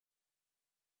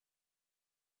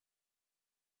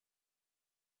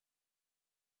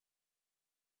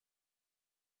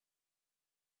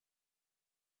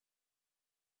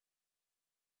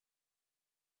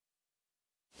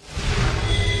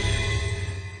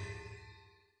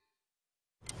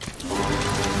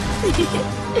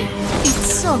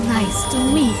It's so nice to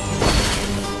meet you.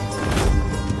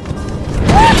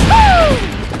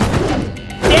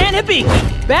 Dan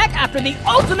Hibiki, back after the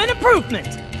ultimate improvement!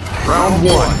 Round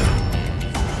 1.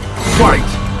 Fight!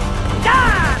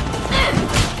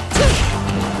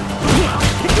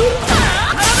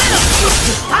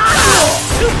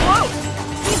 Too close!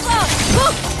 Keep up!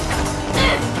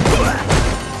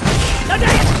 Now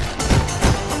dang it!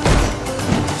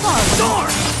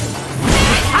 Storm!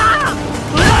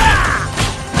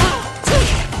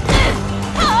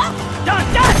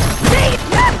 Done!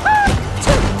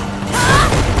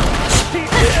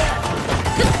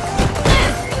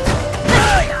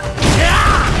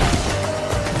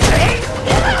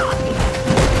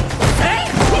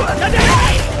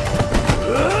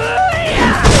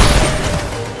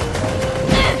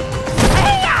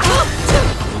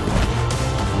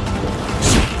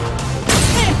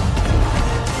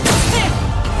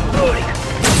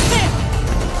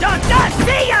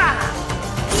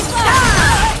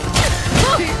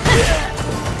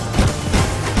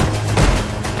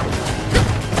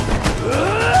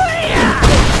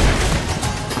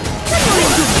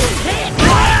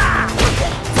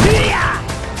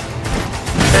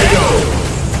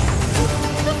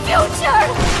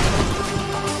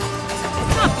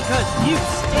 You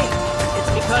stink.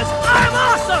 It's because I'm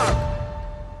awesome!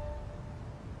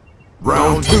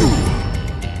 Round 2.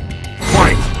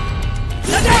 Fight!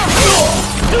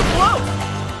 Too close!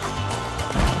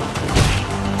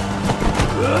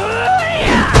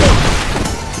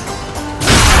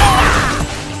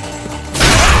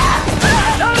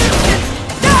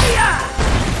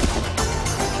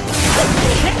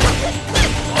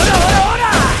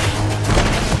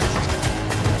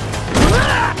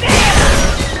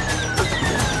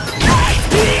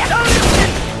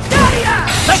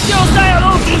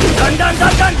 Dun dun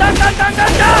dun dun dun dun dun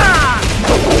dun dun!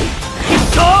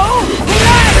 So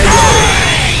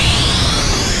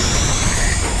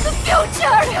The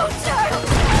future!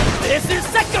 this is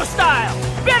Secto style!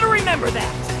 Better remember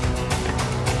that!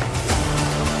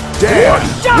 Dan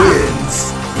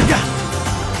wins!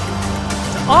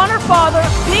 To honor father,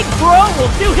 Big Bro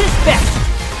will do his best!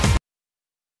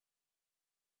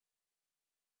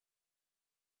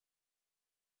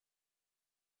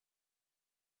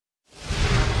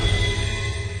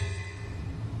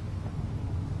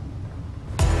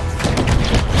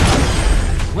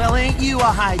 Well, ain't you a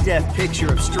high-def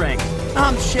picture of strength?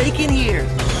 I'm shaking here.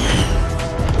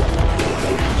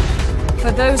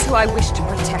 For those who I wish to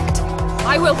protect,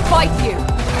 I will fight you!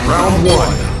 Round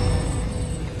 1.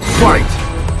 Fight!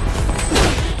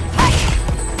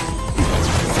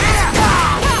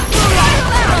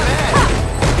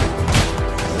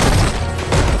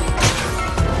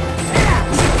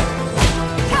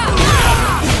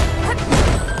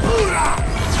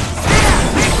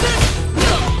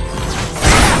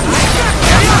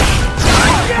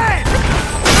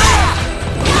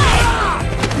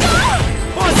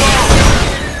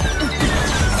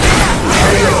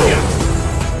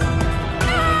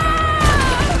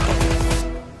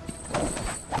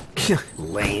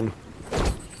 Lame.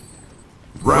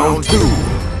 Round 2.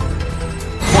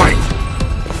 Fight!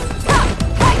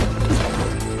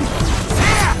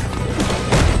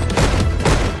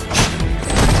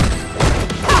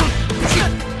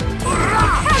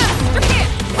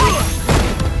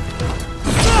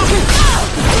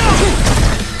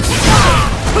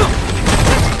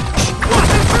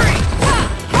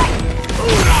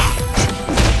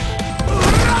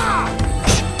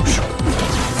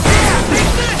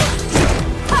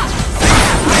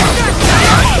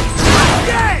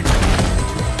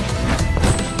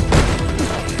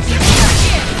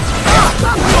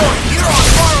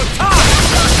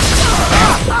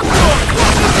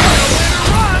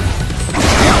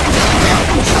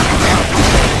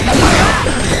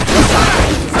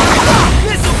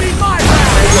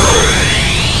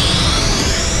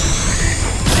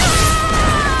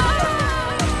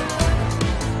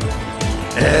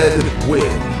 Ed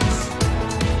wins.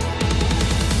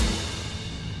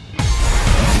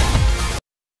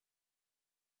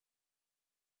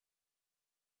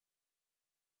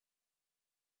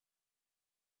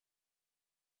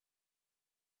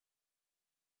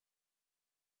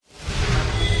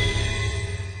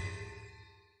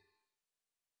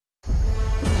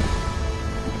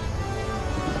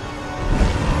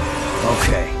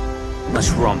 Okay,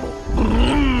 let's rumble.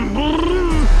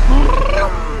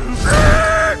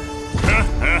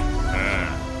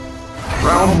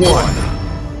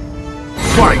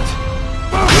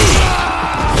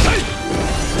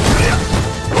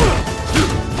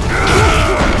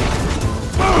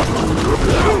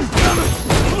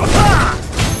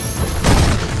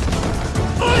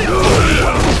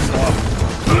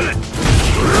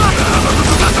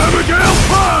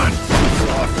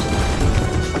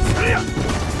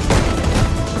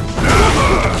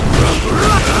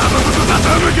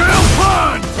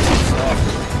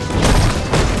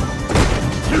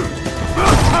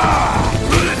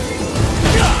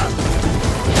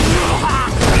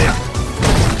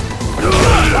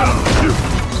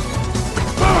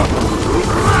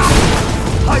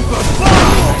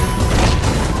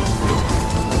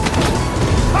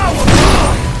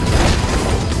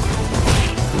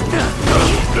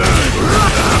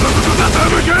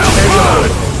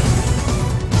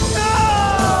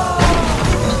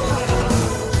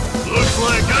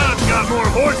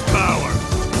 horsepower!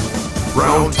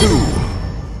 Round 2.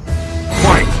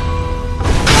 Fight!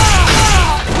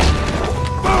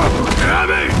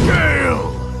 Heavy gale!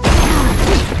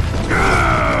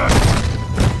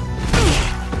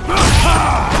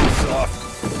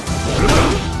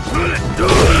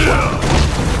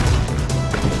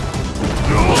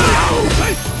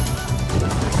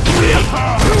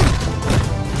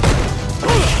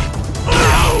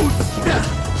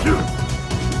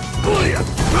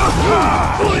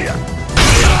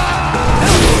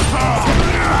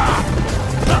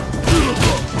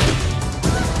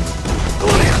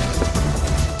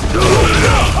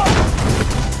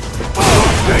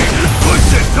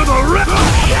 Push it to the rip!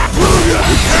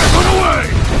 Can't run away!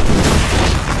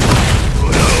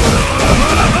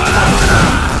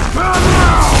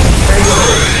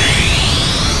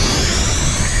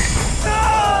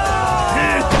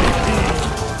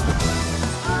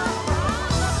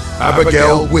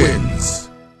 Abigail wins.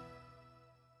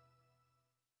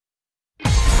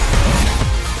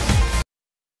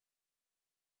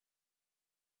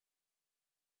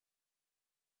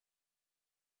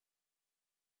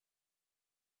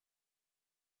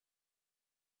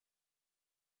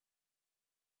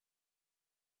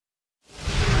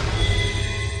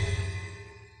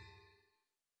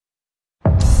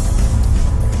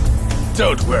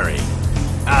 Don't worry.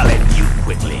 I'll end you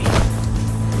quickly.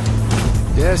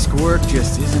 Desk work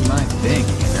just isn't my thing,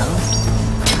 you know?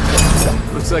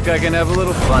 Looks like I can have a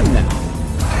little fun now.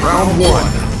 Round 1.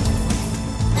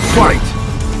 Fight!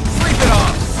 Sleep it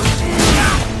off!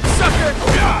 Sucker!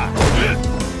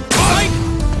 Fight!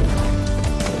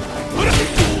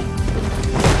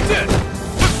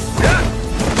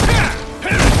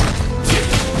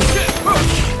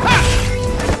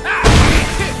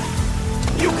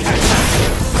 You catch that,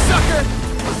 sucker!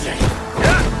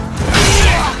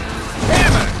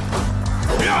 Hammer!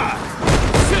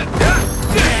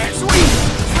 Sweet!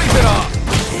 Sleep it off!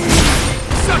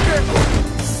 Sucker!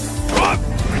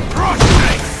 Cross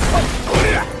snake!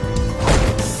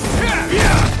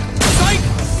 Sight!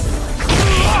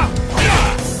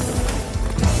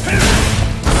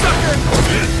 Sucker!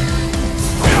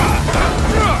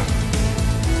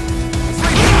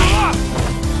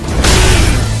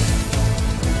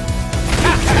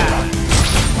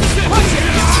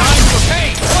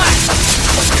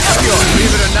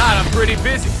 Believe it or not, I'm pretty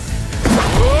busy.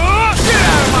 Oh, get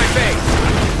out of my face!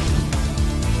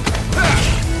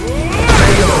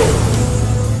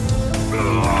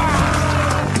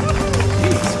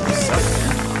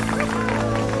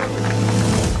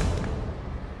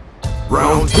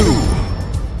 Round 2.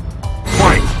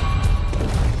 Fight!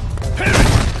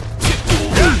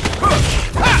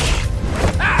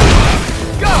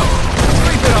 Go!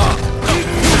 Sleep it off!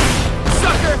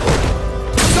 Sucker!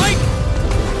 Sight!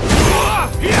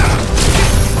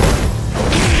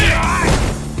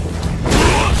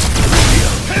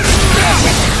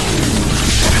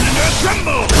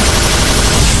 Tremble!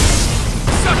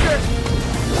 Sucker!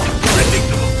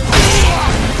 Predictable!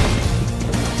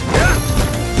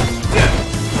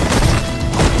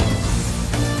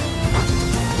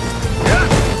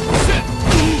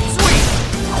 Sweet!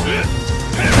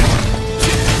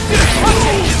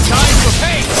 Time for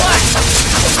pain!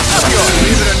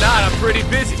 Believe it or not, I'm pretty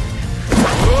busy.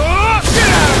 Oh, get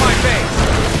out of my face!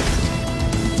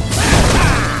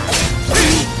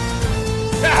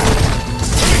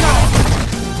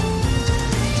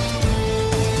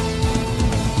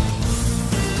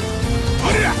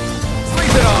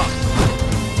 Sleep it off!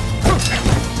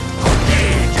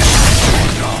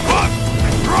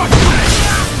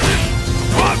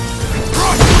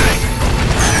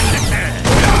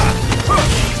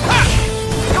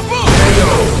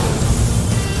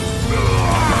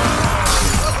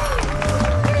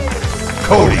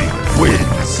 Cody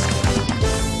wins.